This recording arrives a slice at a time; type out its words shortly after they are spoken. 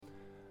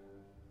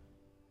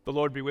The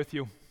Lord be with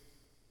you.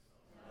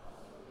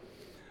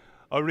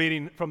 A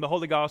reading from the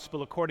Holy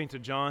Gospel according to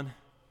John.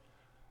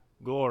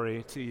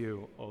 Glory to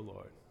you, O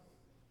Lord.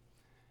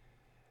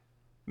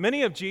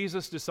 Many of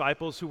Jesus'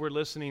 disciples who were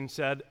listening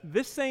said,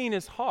 "This saying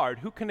is hard.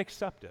 Who can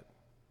accept it?"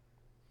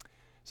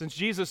 Since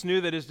Jesus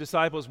knew that his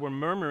disciples were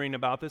murmuring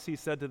about this, he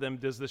said to them,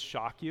 "Does this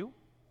shock you?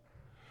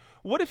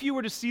 What if you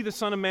were to see the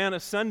Son of Man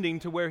ascending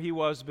to where he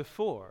was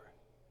before?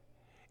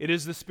 It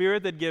is the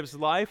Spirit that gives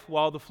life,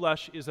 while the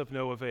flesh is of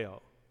no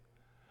avail.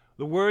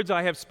 The words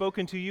I have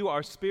spoken to you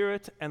are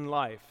spirit and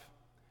life,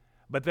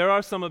 but there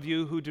are some of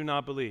you who do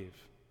not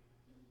believe."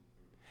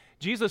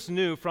 Jesus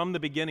knew from the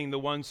beginning the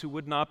ones who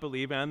would not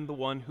believe and the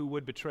one who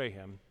would betray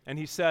him. And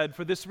he said,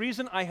 "For this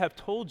reason I have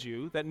told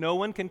you that no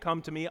one can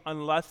come to me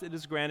unless it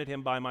is granted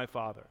him by my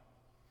Father."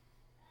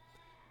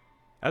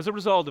 As a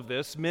result of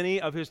this,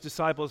 many of his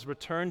disciples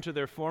returned to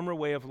their former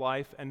way of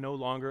life and no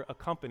longer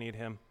accompanied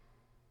him.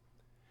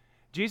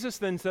 Jesus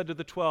then said to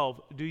the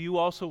 12, "Do you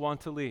also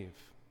want to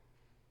leave?"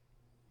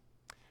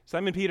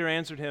 Simon Peter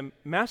answered him,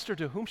 "Master,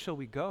 to whom shall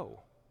we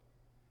go?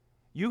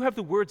 You have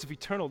the words of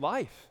eternal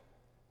life.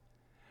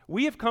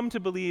 We have come to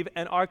believe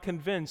and are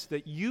convinced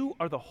that you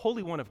are the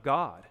Holy One of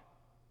God."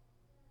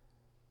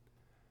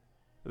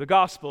 The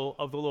Gospel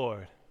of the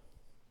Lord.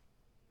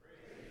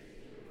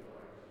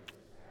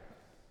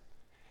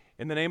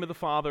 In the name of the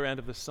Father, and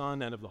of the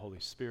Son, and of the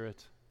Holy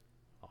Spirit.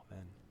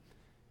 Amen.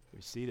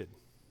 Be seated.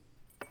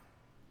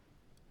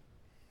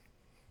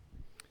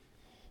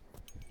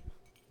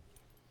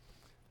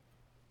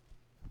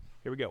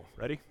 Here we go.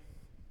 Ready?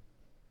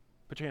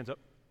 Put your hands up.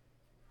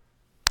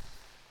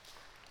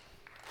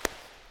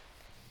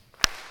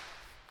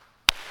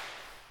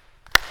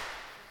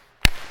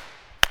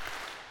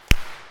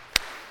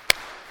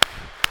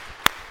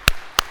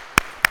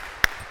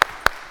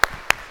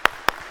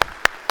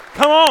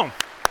 Come on.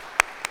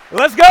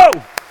 Let's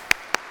go.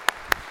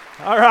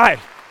 All right.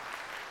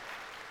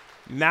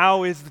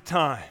 Now is the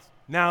time.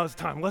 Now is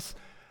the time.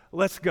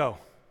 Let's go.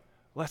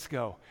 Let's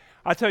go.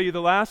 I tell you,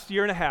 the last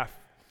year and a half,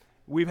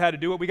 we've had to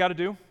do what we got to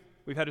do.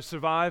 We've had to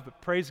survive,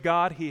 but praise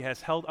God, he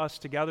has held us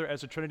together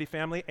as a Trinity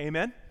family.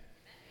 Amen?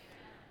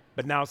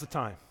 But now's the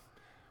time.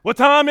 What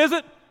time is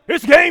it?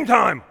 It's game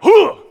time.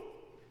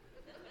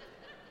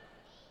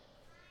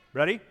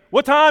 Ready?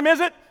 What time is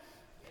it?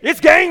 It's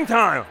game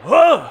time.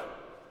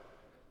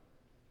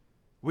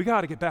 We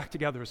got to get back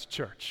together as a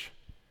church.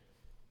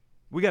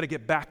 We got to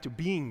get back to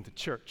being the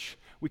church.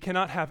 We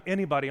cannot have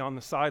anybody on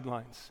the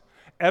sidelines.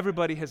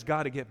 Everybody has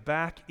got to get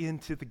back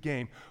into the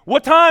game.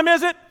 What time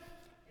is it?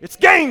 It's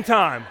game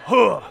time.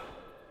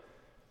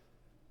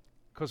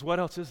 Because what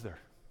else is there?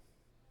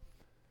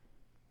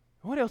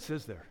 What else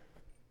is there?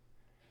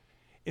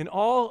 In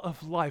all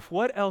of life,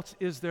 what else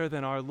is there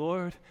than our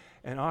Lord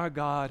and our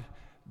God,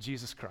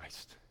 Jesus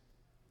Christ?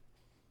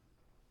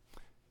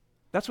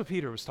 That's what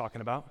Peter was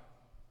talking about.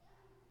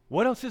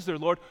 What else is there,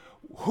 Lord?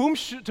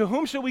 To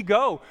whom shall we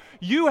go?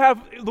 You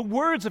have the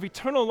words of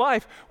eternal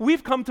life.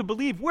 We've come to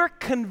believe. We're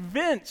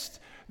convinced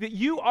that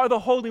you are the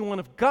Holy One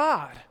of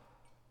God.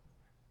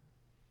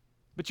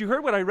 But you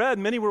heard what I read.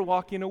 Many were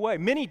walking away.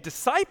 Many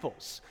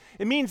disciples.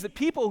 It means that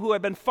people who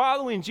had been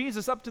following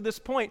Jesus up to this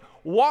point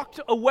walked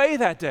away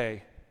that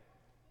day.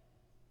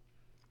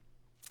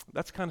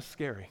 That's kind of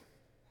scary.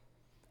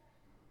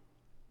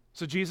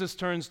 So Jesus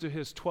turns to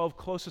his 12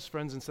 closest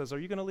friends and says, "Are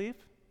you going to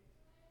leave?"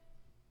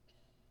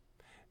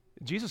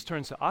 Jesus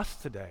turns to us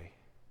today.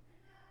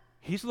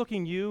 He's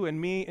looking you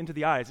and me into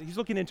the eyes. He's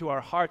looking into our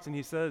hearts and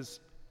he says,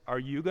 "Are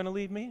you going to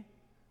leave me?"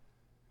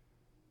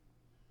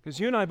 Because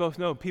you and I both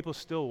know people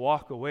still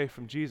walk away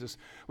from Jesus.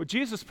 What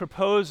Jesus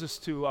proposes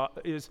to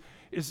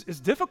is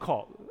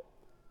difficult,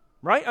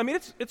 right? I mean,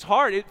 it's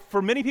hard.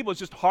 For many people, it's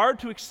just hard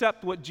to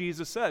accept what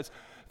Jesus says.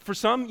 For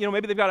some,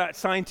 maybe they've got a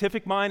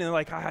scientific mind and they're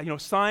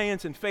like,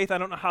 science and faith, I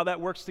don't know how that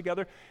works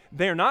together.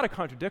 They are not a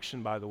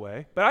contradiction, by the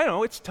way, but I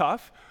know it's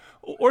tough.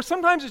 Or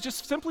sometimes it's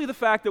just simply the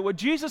fact that what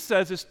Jesus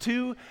says is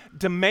too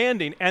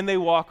demanding and they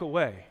walk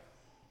away.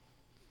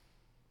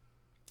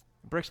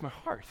 It breaks my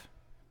heart.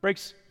 It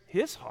breaks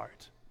his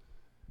heart.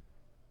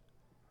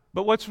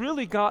 But what's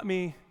really got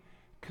me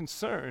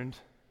concerned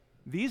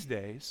these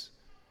days,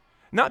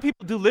 not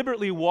people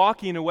deliberately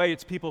walking away,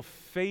 it's people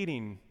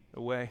fading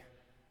away.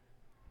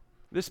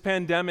 This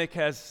pandemic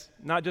has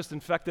not just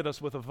infected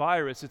us with a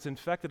virus, it's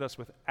infected us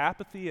with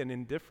apathy and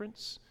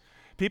indifference.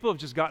 People have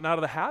just gotten out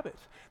of the habit.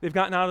 They've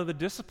gotten out of the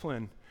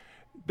discipline.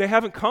 They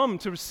haven't come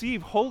to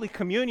receive Holy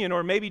Communion,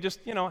 or maybe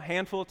just, a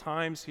handful of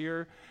times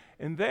here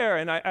and there.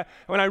 And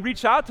when I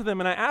reach out to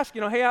them and I ask,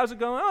 "Hey, how's it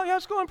going?" "Oh, yeah,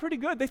 it's going pretty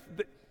good."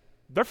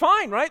 They're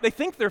fine, right? They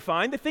think they're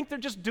fine. They think they're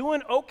just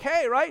doing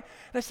okay, right?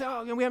 And I say,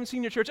 "Oh, we haven't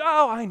seen your church."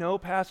 "Oh, I know,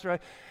 Pastor.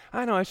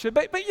 I know I should.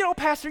 But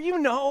Pastor,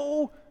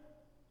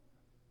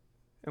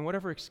 And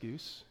whatever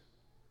excuse.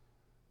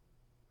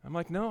 I'm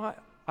like, no,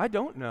 I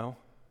don't know.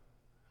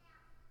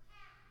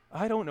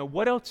 I don't know.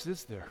 What else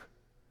is there?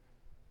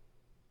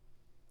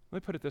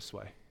 Let me put it this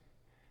way.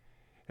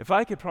 If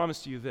I could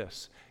promise you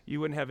this,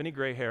 you wouldn't have any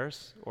gray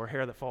hairs or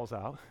hair that falls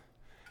out,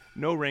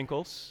 no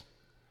wrinkles,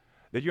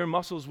 that your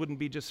muscles wouldn't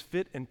be just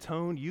fit and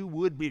toned, you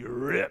would be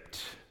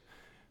ripped.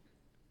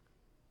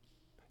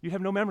 You'd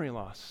have no memory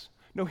loss,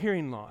 no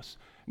hearing loss,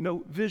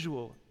 no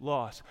visual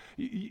loss.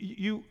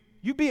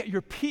 You'd be at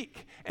your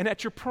peak and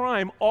at your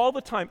prime all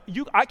the time.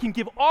 I can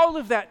give all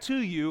of that to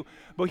you,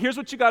 but here's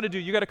what you got to do.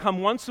 You got to come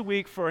once a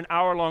week for an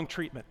hour-long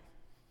treatment.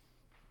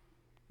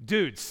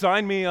 Dude,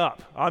 sign me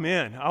up. I'm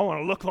in. I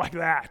want to look like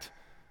that.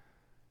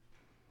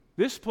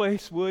 This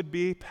place would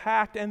be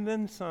packed and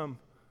then some.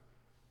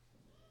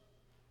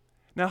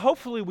 Now,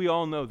 hopefully we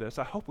all know this.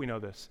 I hope we know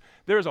this.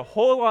 There's a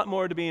whole lot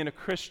more to being a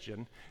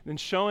Christian than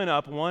showing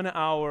up 1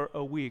 hour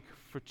a week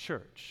for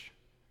church.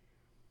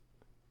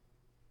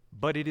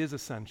 But it is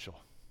essential.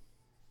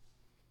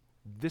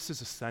 This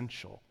is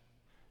essential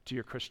to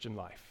your Christian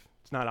life.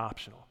 It's not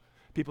optional.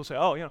 People say,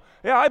 oh, yeah,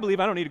 I believe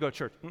I don't need to go to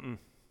church.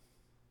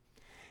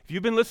 If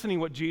you've been listening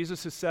to what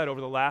Jesus has said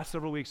over the last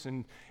several weeks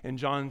in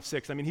John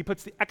 6, he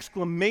puts the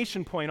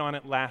exclamation point on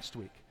it last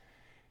week.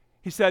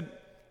 He said,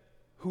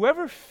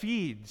 whoever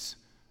feeds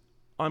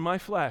on my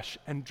flesh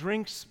and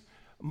drinks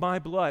my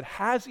blood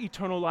has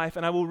eternal life,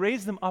 and I will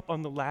raise them up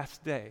on the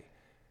last day.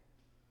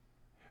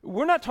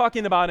 We're not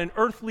talking about an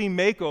earthly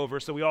makeover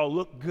so we all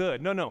look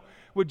good. No.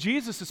 What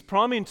Jesus is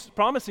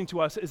promising to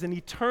us is an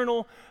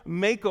eternal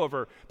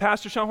makeover.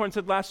 Pastor Schauhorn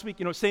said last week,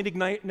 St.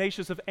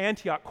 Ignatius of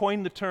Antioch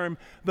coined the term,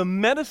 the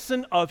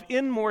medicine of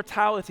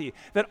immortality,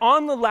 that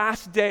on the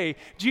last day,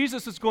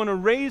 Jesus is going to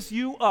raise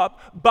you up,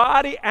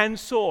 body and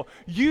soul.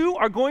 You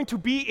are going to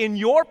be in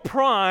your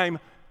prime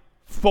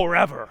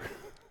forever.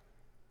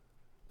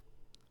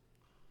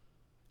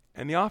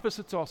 And the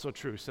opposite's also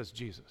true, says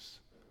Jesus.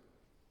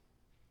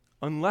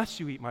 Unless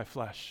you eat my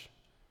flesh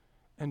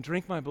and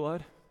drink my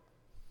blood,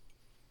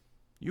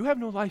 you have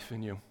no life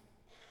in you.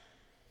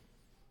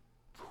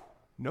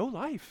 No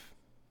life.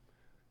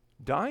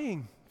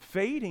 Dying,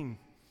 fading,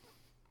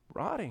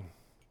 rotting.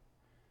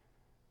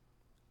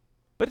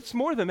 But it's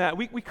more than that.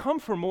 We come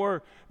for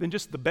more than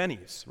just the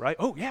bennies, right?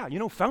 Oh, yeah,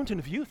 Fountain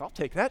of Youth, I'll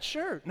take that,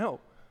 sure. No,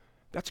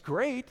 that's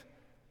great.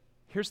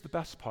 Here's the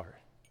best part.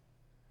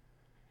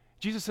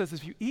 Jesus says,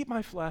 if you eat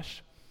my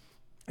flesh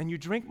and you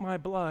drink my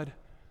blood,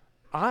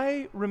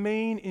 I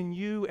remain in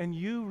you and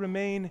you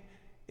remain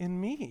in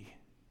me.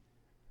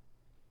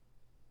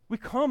 We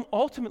come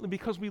ultimately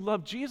because we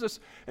love Jesus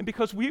and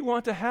because we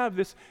want to have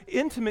this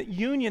intimate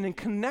union and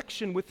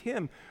connection with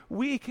him.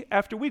 Week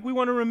after week, we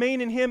want to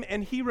remain in him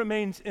and he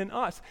remains in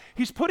us.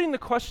 He's putting the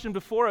question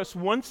before us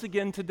once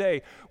again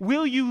today.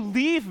 Will you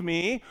leave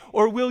me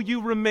or will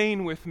you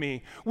remain with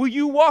me? Will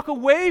you walk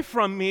away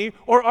from me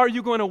or are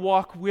you going to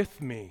walk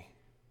with me?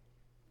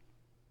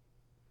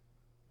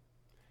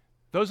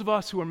 Those of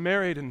us who are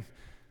married and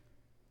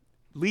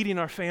leading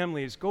our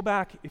families, go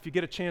back if you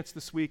get a chance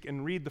this week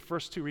and read the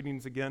first two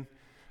readings again.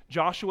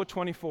 Joshua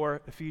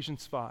 24,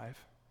 Ephesians 5. In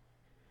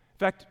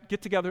fact,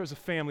 get together as a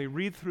family,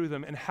 read through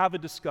them, and have a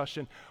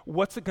discussion.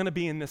 What's it going to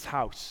be in this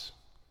house?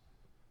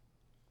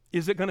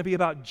 Is it going to be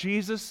about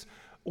Jesus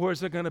or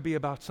is it going to be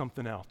about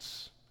something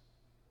else?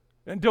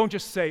 And don't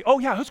just say, oh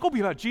yeah, it's going to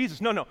be about Jesus.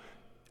 No.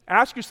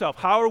 Ask yourself,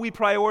 how are we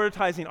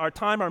prioritizing our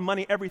time, our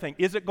money, everything?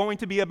 Is it going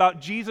to be about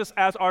Jesus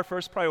as our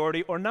first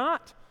priority or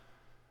not?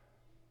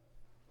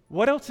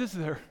 What else is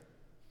there?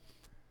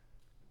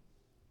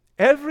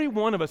 Every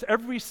one of us,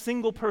 every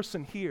single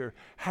person here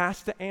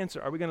has to answer.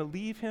 Are we going to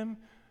leave him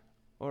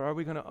or are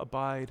we going to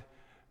abide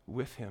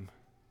with him?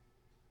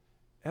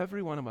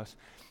 Every one of us.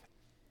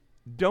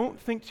 Don't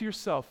think to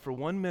yourself for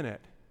 1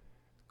 minute,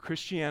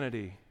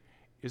 Christianity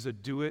is a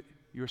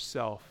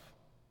do-it-yourself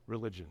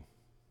religion.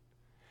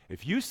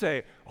 If you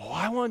say, oh,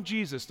 I want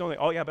Jesus, don't think,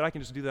 oh yeah, but I can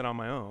just do that on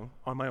my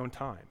own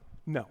time.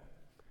 No.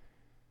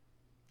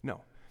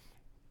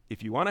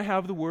 If you want to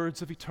have the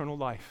words of eternal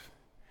life,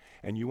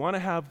 and you want to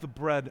have the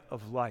bread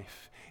of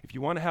life, if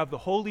you want to have the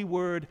Holy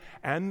Word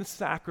and the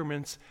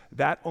sacraments,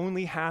 that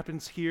only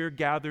happens here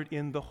gathered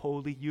in the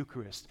Holy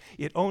Eucharist.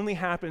 It only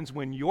happens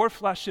when your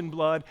flesh and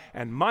blood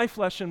and my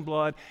flesh and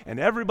blood and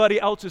everybody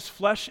else's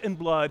flesh and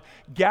blood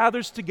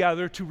gathers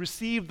together to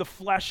receive the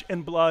flesh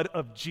and blood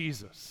of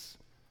Jesus.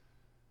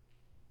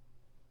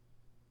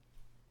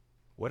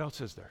 What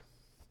else is there?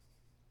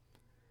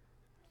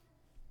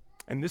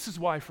 And this is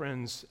why,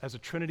 friends, as a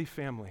Trinity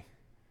family,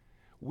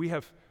 we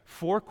have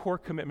 4 core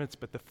commitments,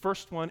 but the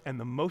first one and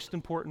the most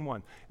important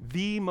one,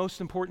 the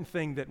most important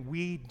thing that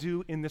we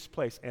do in this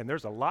place, and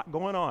there's a lot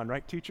going on,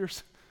 right,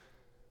 teachers?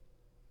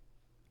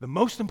 The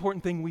most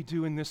important thing we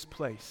do in this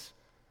place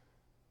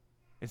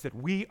is that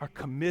we are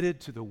committed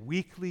to the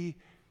weekly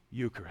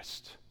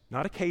Eucharist.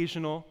 Not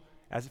occasional,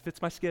 as it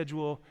fits my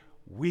schedule,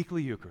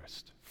 weekly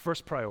Eucharist.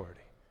 First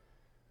priority.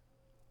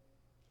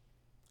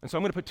 And so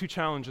I'm going to put 2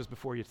 challenges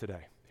before you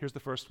today. Here's the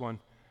first one.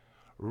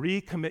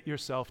 Recommit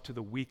yourself to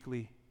the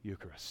weekly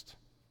Eucharist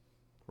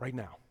right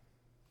now.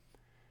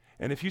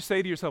 And if you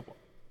say to yourself,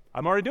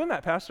 I'm already doing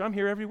that, Pastor. I'm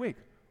here every week.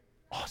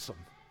 Awesome.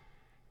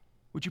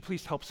 Would you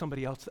please help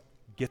somebody else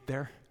get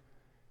there?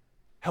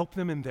 Help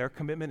them in their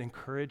commitment,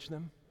 encourage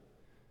them.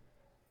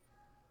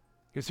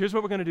 Because here's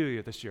what we're going to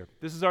do this year.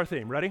 This is our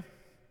theme. Ready?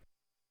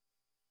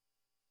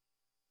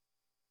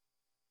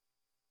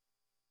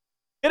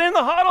 Get in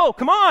the huddle.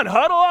 Come on,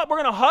 huddle up. We're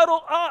going to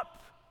huddle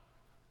up.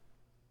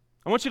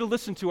 I want you to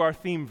listen to our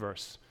theme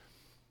verse.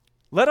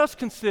 Let us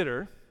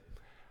consider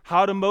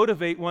how to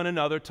motivate one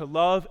another to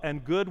love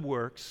and good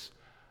works,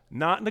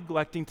 not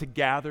neglecting to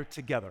gather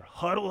together.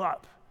 Huddle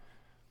up,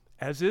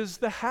 as is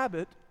the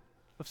habit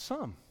of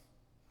some,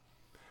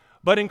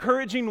 but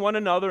encouraging one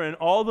another, and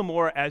all the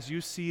more as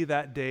you see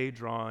that day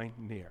drawing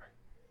near.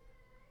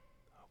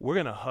 We're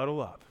going to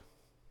huddle up.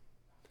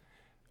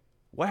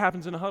 What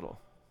happens in a huddle?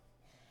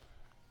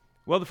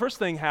 Well, the first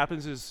thing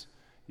happens is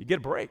you get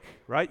a break,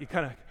 right? You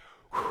kind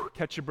of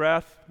catch your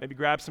breath, maybe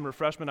grab some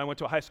refreshment. I went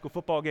to a high school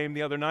football game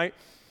the other night.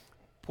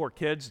 Poor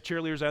kids, the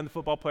cheerleaders and the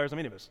football players. I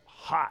mean, it was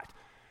hot.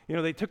 You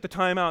know, they took the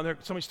time out, and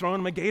somebody's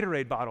throwing them a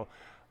Gatorade bottle.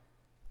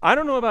 I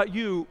don't know about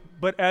you,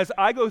 but as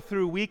I go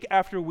through week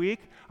after week,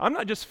 I'm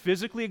not just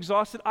physically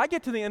exhausted. I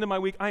get to the end of my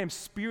week, I am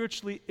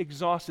spiritually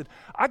exhausted.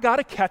 I got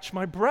to catch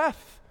my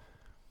breath.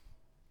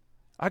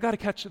 I got to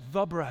catch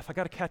the breath. I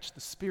got to catch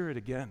the Spirit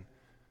again.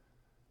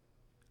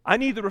 I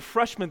need the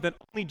refreshment that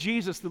only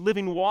Jesus, the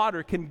living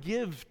water, can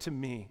give to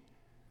me.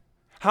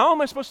 How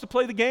am I supposed to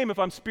play the game if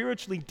I'm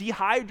spiritually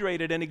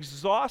dehydrated and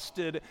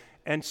exhausted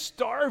and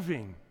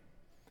starving?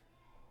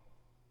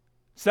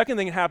 Second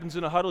thing that happens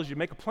in a huddle is you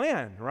make a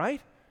plan,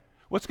 right?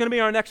 What's going to be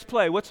our next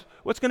play? What's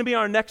going to be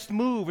our next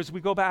move as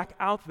we go back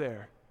out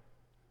there?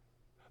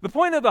 The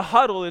point of the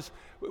huddle is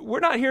we're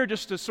not here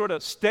just to sort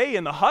of stay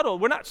in the huddle.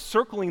 We're not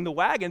circling the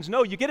wagons.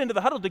 No, you get into the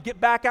huddle to get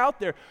back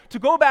out there, to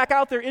go back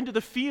out there into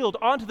the field,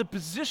 onto the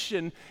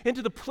position,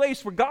 into the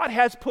place where God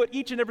has put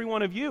each and every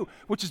one of you,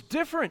 which is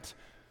different.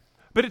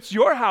 But it's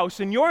your house,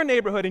 in your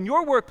neighborhood, in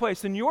your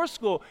workplace, in your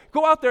school.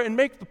 Go out there and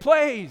make the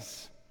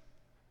plays.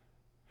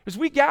 As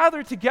we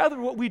gather together,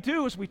 what we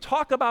do is we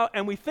talk about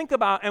and we think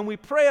about and we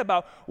pray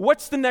about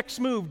what's the next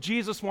move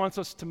Jesus wants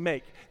us to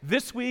make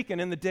this week and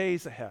in the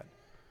days ahead.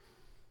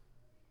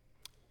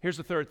 Here's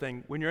the third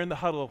thing. When you're in the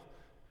huddle,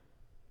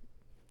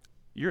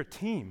 you're a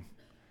team.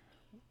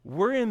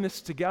 We're in this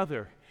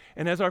together.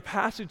 And as our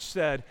passage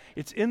said,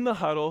 it's in the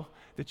huddle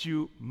that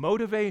you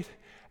motivate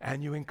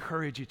and you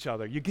encourage each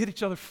other. You get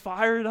each other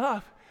fired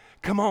up.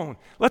 Come on,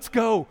 let's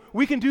go.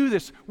 We can do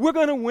this. We're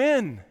going to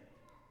win.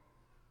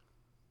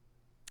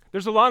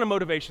 There's a lot of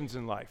motivations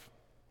in life.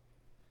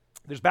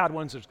 There's bad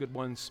ones, there's good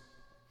ones.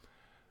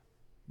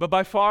 But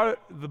by far,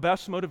 the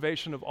best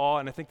motivation of all,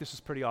 and I think this is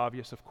pretty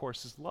obvious, of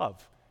course, is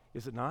love.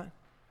 Is it not?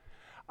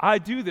 I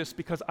do this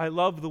because I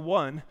love the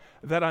one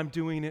that I'm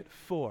doing it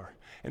for.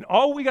 And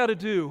all we got to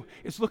do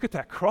is look at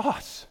that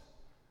cross.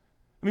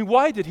 I mean,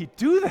 why did he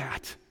do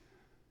that?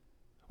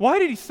 Why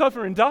did he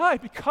suffer and die?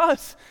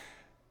 Because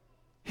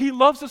he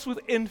loves us with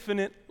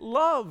infinite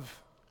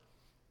love.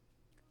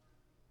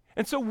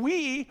 And so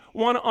we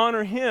want to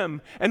honor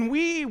him, and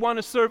we want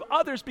to serve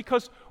others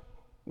because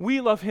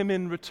we love him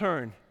in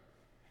return.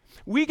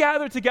 We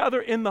gather together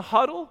in the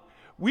huddle.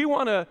 We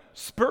want to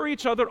spur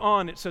each other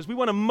on, it says. We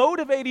want to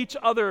motivate each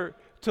other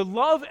to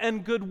love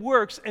and good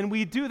works, and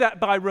we do that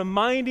by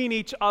reminding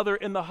each other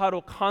in the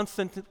huddle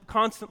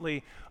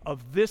constantly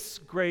of this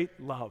great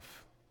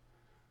love.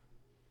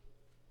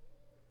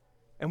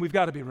 And we've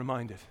got to be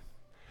reminded,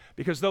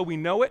 because though we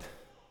know it,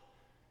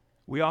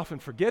 we often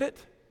forget it,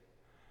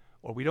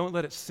 or we don't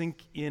let it sink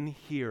in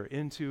here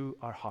into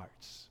our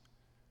hearts.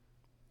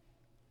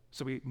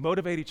 So we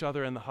motivate each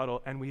other in the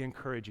huddle, and we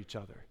encourage each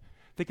other.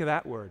 Think of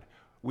that word.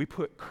 We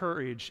put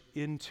courage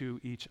into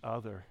each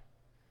other.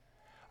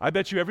 I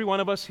bet you every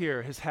one of us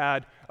here has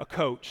had a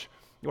coach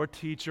or a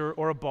teacher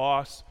or a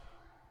boss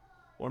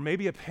or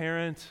maybe a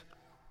parent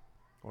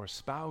or a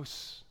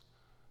spouse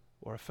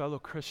or a fellow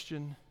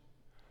Christian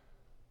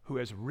who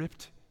has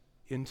ripped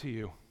into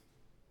you.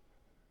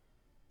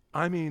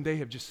 I mean, they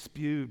have just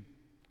spewed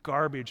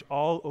garbage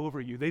all over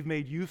you. They've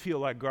made you feel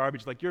like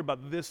garbage, like you're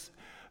about this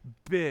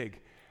big.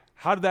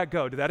 How did that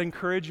go? Did that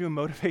encourage you and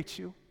motivate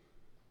you?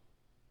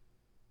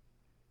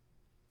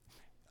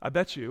 I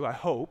bet you, I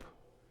hope,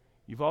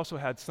 you've also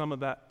had some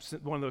of that,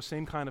 one of those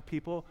same kind of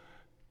people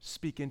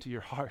speak into your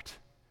heart,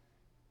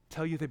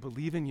 tell you they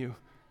believe in you,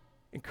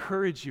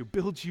 encourage you,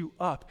 build you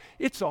up.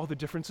 It's all the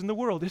difference in the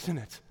world, isn't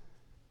it?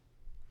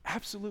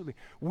 Absolutely.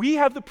 We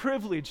have the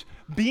privilege,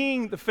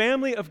 being the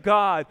family of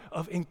God,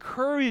 of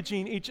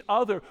encouraging each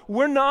other.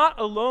 We're not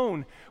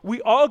alone.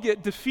 We all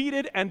get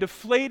defeated and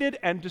deflated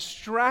and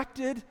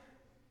distracted,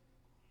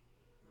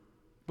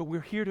 but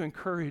we're here to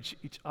encourage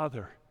each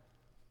other.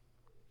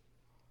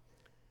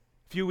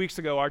 A few weeks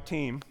ago, our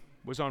team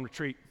was on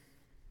retreat,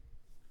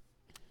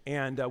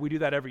 and we do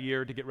that every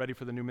year to get ready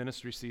for the new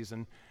ministry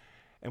season,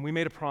 and we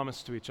made a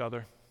promise to each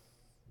other.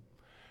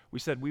 We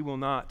said we will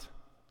not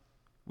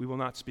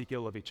speak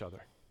ill of each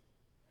other.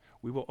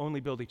 We will only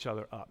build each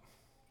other up.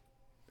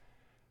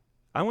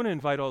 I want to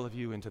invite all of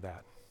you into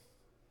that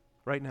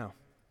right now.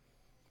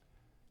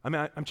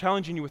 I'm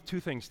challenging you with two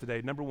things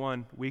today. Number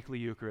one, weekly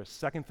Eucharist.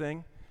 Second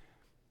thing,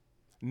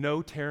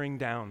 no tearing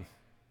down,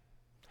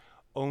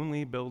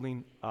 only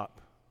building up.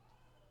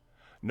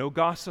 No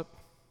gossip,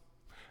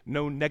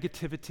 no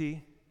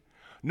negativity,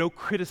 no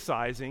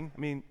criticizing.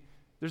 I mean,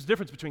 there's a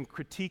difference between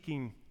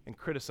critiquing and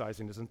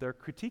criticizing isn't there.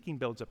 Critiquing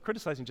builds up.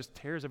 Criticizing just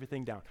tears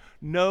everything down.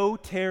 No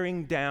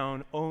tearing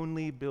down,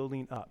 only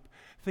building up.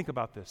 Think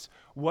about this.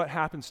 What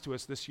happens to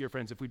us this year,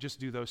 friends, if we just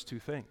do those two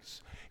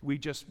things?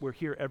 We're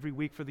here every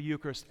week for the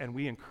Eucharist, and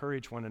we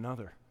encourage one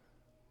another.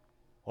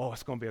 Oh,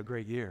 it's going to be a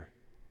great year.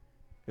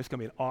 It's going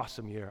to be an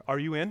awesome year. Are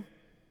you in?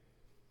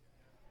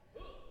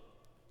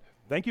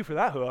 Thank you for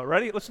that, Hua.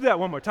 Ready? Let's do that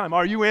one more time.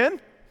 Are you in?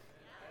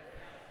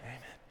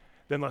 Amen.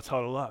 Then let's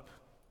huddle up.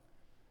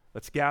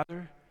 Let's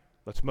gather.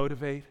 Let's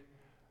motivate.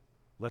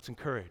 Let's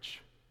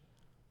encourage.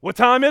 What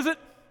time is it?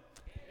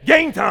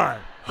 Game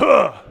time.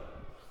 Huh.